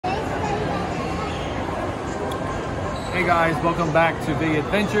Hey guys, welcome back to the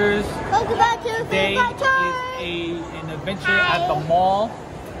adventures. Welcome back to Today is an adventure at the mall,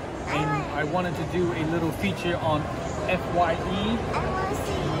 and I wanted to do a little feature on FYE.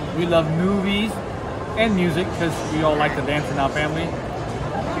 We love movies and music because we all like to dance in our family,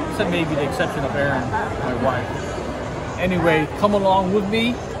 except maybe the exception of Erin, my wife. Anyway, come along with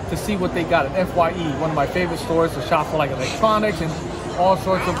me to see what they got at FYE, one of my favorite stores to shop for like electronics and all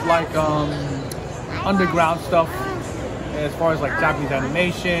sorts of like underground stuff as far as like Japanese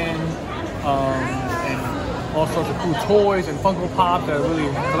animation and all sorts of cool toys and Funko Pops that are really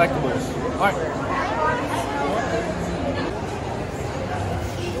collectibles. All right.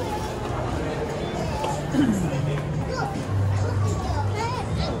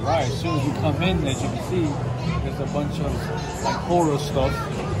 Alright, as soon as you come in, as you can see, there's a bunch of like horror stuff.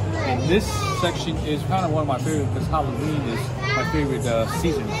 And this section is kind of one of my favorites because Halloween is my favorite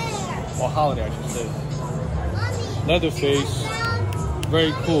season, or holiday I should say. Leatherface,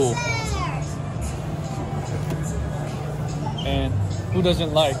 very cool. And who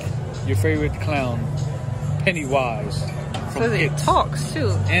doesn't like your favorite clown, Pennywise? So it talks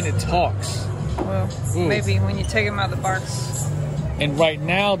too. And it talks. Well, ooh. Maybe when you take him out of the box. And right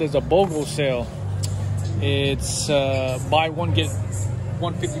now there's a BOGO sale. It's buy one get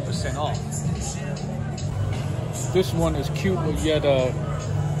one 50% off. This one is cute, but yet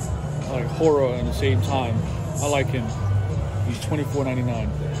like horror at the same time. I like him. He's $24.99.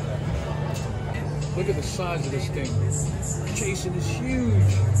 Look at the size of this thing. Jason is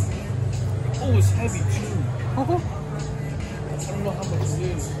huge. Oh, it's heavy too. I don't know how much it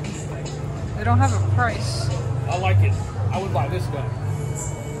is. They don't have a price. I like it. I would buy this guy.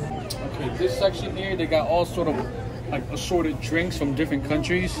 Okay, this section here, they got all sort of like assorted drinks from different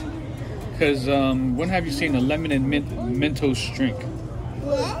countries. Because when have you seen a lemon and mint Mentos drink?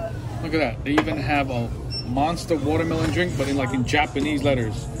 What? Look at that. They even have a Monster watermelon drink, but in Japanese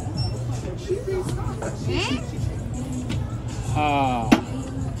letters.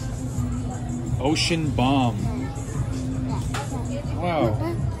 Ocean Bomb. Wow.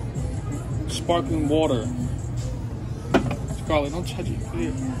 Sparkling water. Scarlett, don't touch it.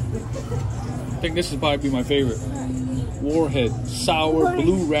 I think this is probably my favorite. Warhead. Sour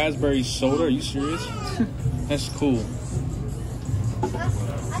blue raspberry soda. Are you serious? That's cool.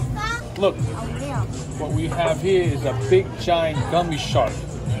 Look. What we have here is a big giant gummy shark.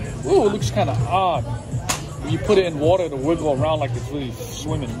 Ooh, it looks kind of odd. When you put it in water, it'll wiggle around like it's really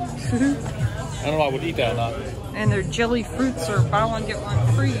swimming. I don't know if I would eat that or not. And their jelly fruits are buy one get one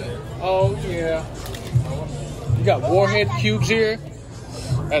free. Oh yeah. You got Warhead cubes here.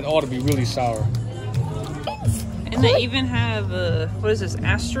 That ought to be really sour. And they even have what is this,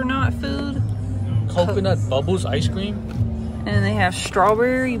 astronaut food? Coconut Bubbles ice cream. And they have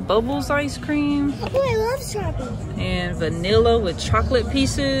strawberry bubbles ice cream. Oh, I love strawberry. And vanilla with chocolate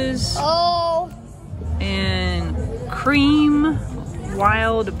pieces. Oh. And cream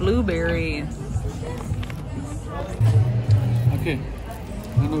wild blueberry. Okay.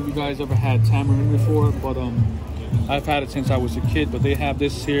 I don't know if you guys ever had tamarind before, but I've had it since I was a kid. But they have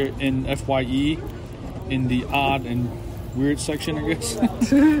this here in FYE in the odd and weird section, I guess.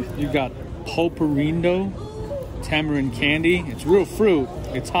 You got Pulparindo tamarind candy. It's real fruit.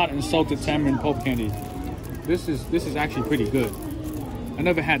 It's hot and salted tamarind pulp candy. This is actually pretty good. I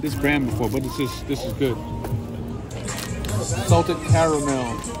never had this brand before, but this is good. Salted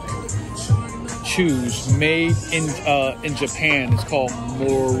caramel chews made in Japan. It's called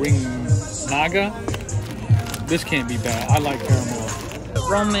Morinaga. This can't be bad. I like caramel.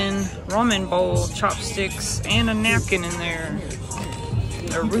 Ramen bowl, chopsticks, and a napkin in there.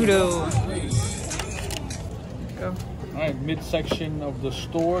 Naruto. Alright, midsection of the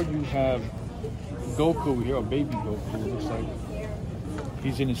store, you have Goku here, or baby Goku, it looks like.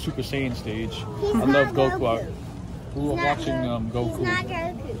 He's in his Super Saiyan stage. I love Goku. We were watching Goku.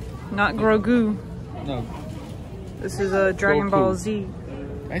 Not Grogu. No. This is a Dragon Ball Z.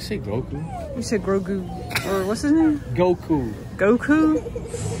 Did I say Goku? You said Grogu. Or what's his name? Goku. Goku?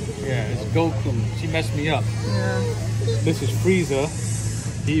 Yeah, it's Goku. She messed me up. Yeah. This is Frieza.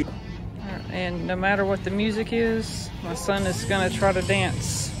 And no matter what the music is, my son is gonna try to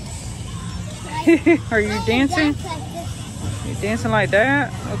dance. Are you dancing? You dancing like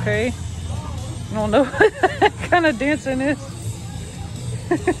that? Okay. I don't know what that kind of dancing is.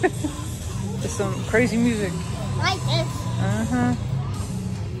 It's some crazy music. Like this. Uh-huh.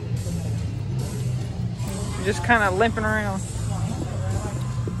 Just kind of limping around.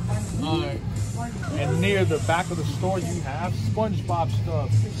 Alright. And near the back of the store, you have SpongeBob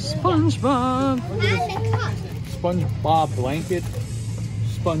stuff. SpongeBob. SpongeBob blanket,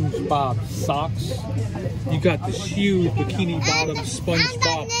 SpongeBob socks. You got this huge bikini bottom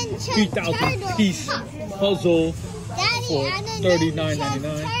SpongeBob 3,000 piece puzzle for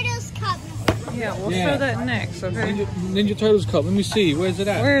 $39.99. Yeah, we'll show that next, okay? Ninja Turtles cup. Let me see. Where's it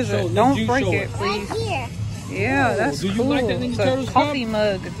at? Where is it? Don't break it, Right please. here. Yeah, that's Do you cool. like that Ninja It's Turtles a coffee cup?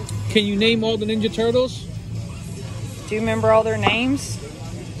 mug. Can you name all the Ninja Turtles? Do you remember all their names? Do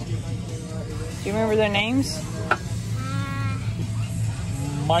you remember their names?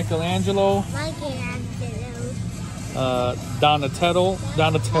 Michelangelo, Donatello,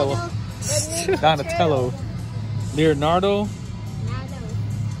 Leonardo,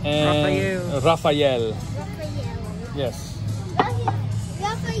 and Raphael. Yes.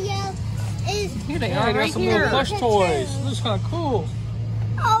 Raphael is. Here they Yeah, are, they got right some here. little plush toys. Looks kind of cool.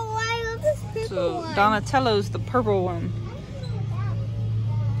 Oh, I love this purple So one. Donatello's the purple one.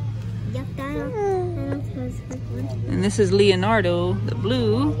 Yep, Donatello's the purple one. And this is Leonardo, the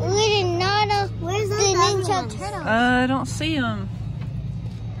blue. Leonardo, where's the Ninja Turtle? I don't see him.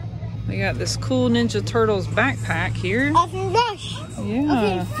 We got this cool Ninja Turtles backpack here. Oven Rush. Yeah.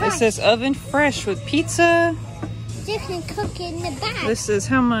 Oven fresh. It says oven fresh with pizza. You can cook it in the back. This is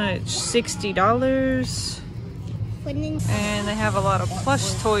how much? $60. And they have a lot of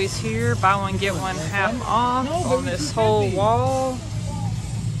plush toys here. Buy one, get one half off on this whole wall.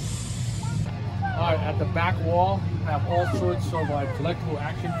 Alright, at the back wall, have all sorts of like collectible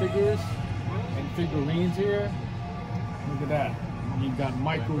action figures and figurines here. Look at that. You got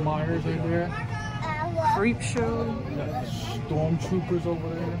Michael Myers right there. Creep show. You got Stormtroopers over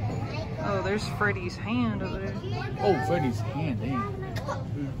there. Oh, there's Freddy's hand over there. Oh, Freddy's hand, damn.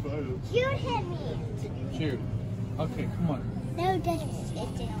 You hit me. Here. Okay, come on. No,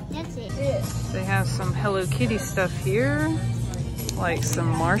 that's it. They have some Hello Kitty stuff here. Like some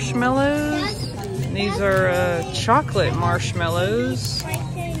marshmallows. These are chocolate marshmallows.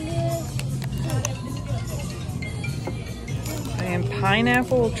 And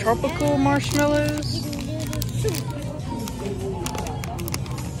pineapple tropical marshmallows.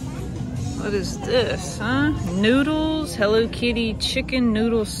 What is this, huh? Noodles, Hello Kitty chicken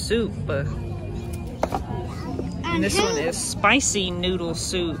noodle soup. And this one is spicy noodle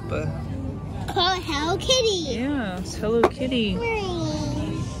soup. Called Hello Kitty. Yeah, it's Hello Kitty.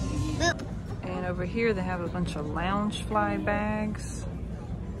 And over here they have a bunch of Loungefly bags.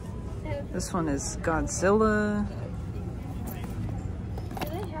 This one is Godzilla.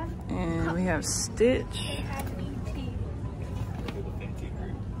 And we have Stitch.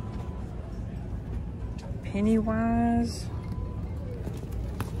 Pennywise.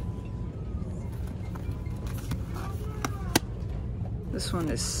 This one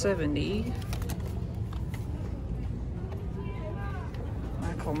is $70.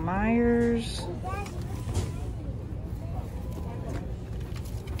 Michael Myers.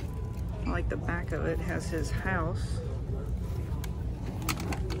 I like the back of it. It has his house.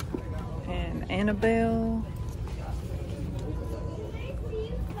 And Annabelle.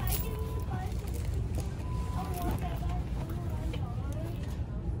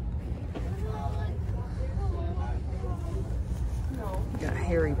 Got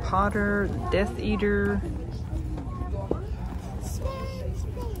Harry Potter, the Death Eater.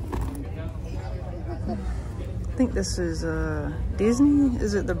 I think this is Disney.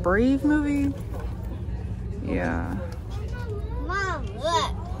 Is it the Brave movie? Yeah. Mom,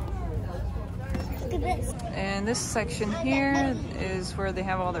 look. Look at this. And this section here is where they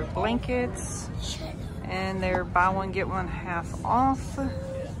have all their blankets. And they're buy one, get one half off.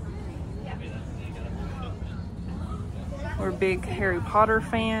 We're big Harry Potter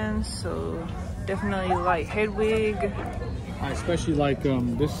fans, so definitely like Hedwig. I especially like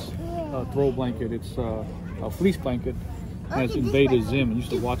this throw blanket. It's a fleece blanket. Has Invader Zim. I used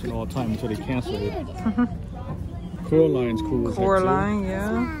to watch it all the time until they canceled it. Coraline's cool. as heck, too. Coraline,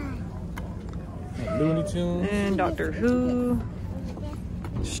 yeah. Looney Tunes. And Doctor Who.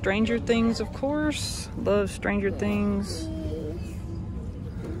 Stranger Things, of course. Love Stranger Things.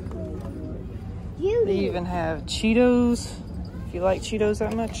 They even have Cheetos, if you like Cheetos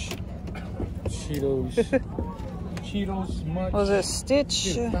that much. Cheetos. Cheetos much. What was it,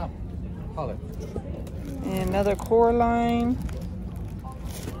 Stitch? Here, stop. Holler. And another Coraline.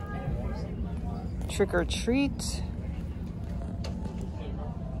 Trick or Treat.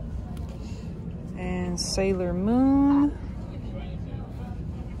 And Sailor Moon.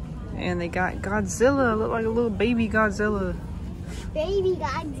 And they got Godzilla. Look like a little baby Godzilla. Baby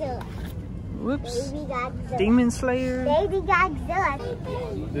Godzilla. Whoops. Baby Godzilla. Demon Slayer. Baby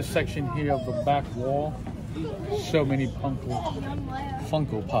Godzilla. This section here of the back wall, so many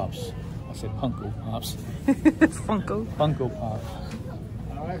Funko Pops. I said Funko Pops. Funko. Funko Pops.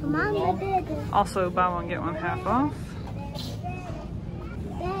 All right, Come on, baby. Also, buy one, get one half off.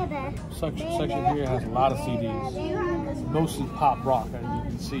 Baby. Section here has a lot of CDs, mostly pop rock, as you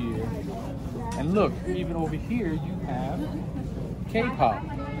can see here. And look, even over here you have K-pop.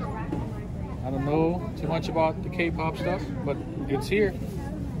 I don't know too much about the K-pop stuff, but it's here.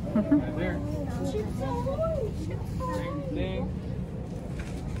 Right there. Same thing.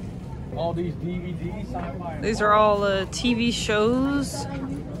 All these DVDs, sci-fi. These are all TV shows,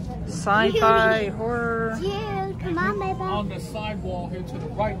 sci-fi, horror. Jude, come on, baby. On the sidewall here to the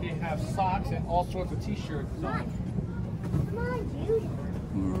right, they have socks and all sorts of t-shirts. Come on, Jude.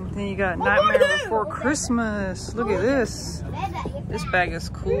 And then you got Nightmare Before Christmas. Look at this. This bag is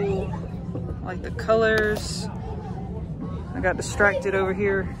cool. I like the colors. I got distracted over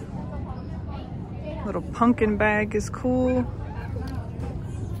here. Little pumpkin bag is cool.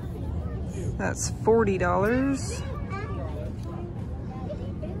 That's $40.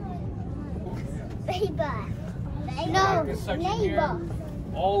 Neighbor. No, neighbor.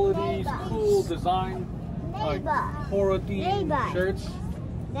 All of these cool design, like horror themed shirts.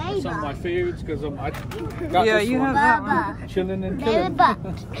 Some of my favorites because I got Yeah, this you one. have that one. Chilling and killing.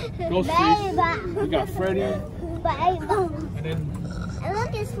 Ghostface. You got Freddy. And then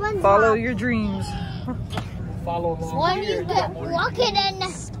Look, it's one. Follow your dreams. follow along When here. you get walking in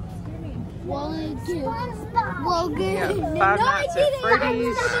the Yeah, Five Nights at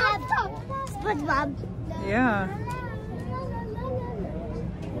Freddy's. SpongeBob. Yeah.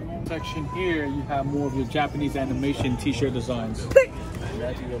 Section here, you have more of your Japanese animation t-shirt designs.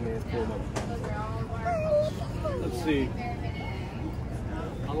 Let's see.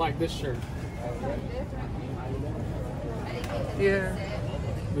 I like this shirt. Yeah.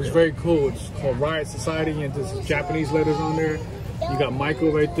 It's very cool. It's called Riot Society and there's Japanese letters on there. You got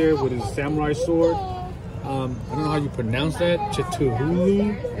Michael right there with his samurai sword. I don't know how you pronounce that.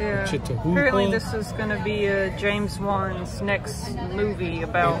 Chituhulu? Yeah. Chituhulu? Apparently this is going to be James Wan's next movie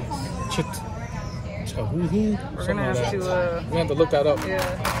about... Chituhulu? We're going to have to... We're gonna have to look that up. Yeah.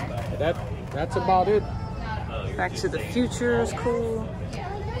 That's about it. Back to the Future is cool.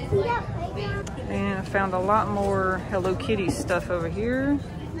 And I found a lot more Hello Kitty stuff over here.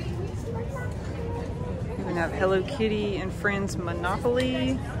 We even have Hello Kitty and Friends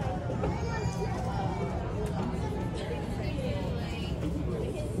Monopoly.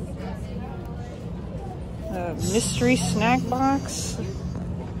 Mystery snack box.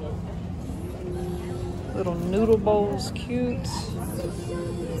 Little noodle bowls, cute.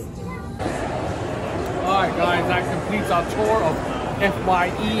 Alright guys, that completes our tour of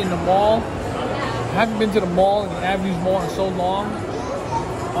FYE in the mall. I haven't been to the mall, in the Avenues Mall in so long.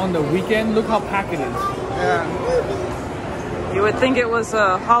 On the weekend, look how packed it is. Yeah. You would think it was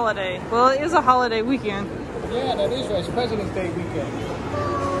a holiday. Well, it is a holiday weekend. Yeah, that is right. It's President's Day weekend.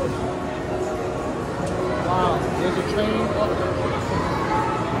 Wow, there's a train.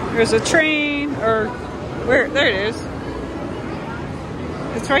 There's a train, or where? There it is.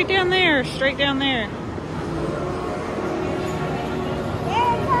 It's right down there, straight down there.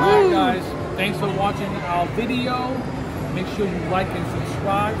 Alright guys, thanks for watching our video. Make sure you like and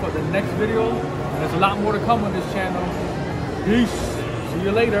subscribe for the next video. There's a lot more to come on this channel. Peace. See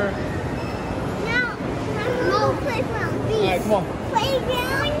you later. No, playground. Alright, come on.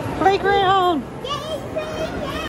 Playground. Playground. Yay, playground.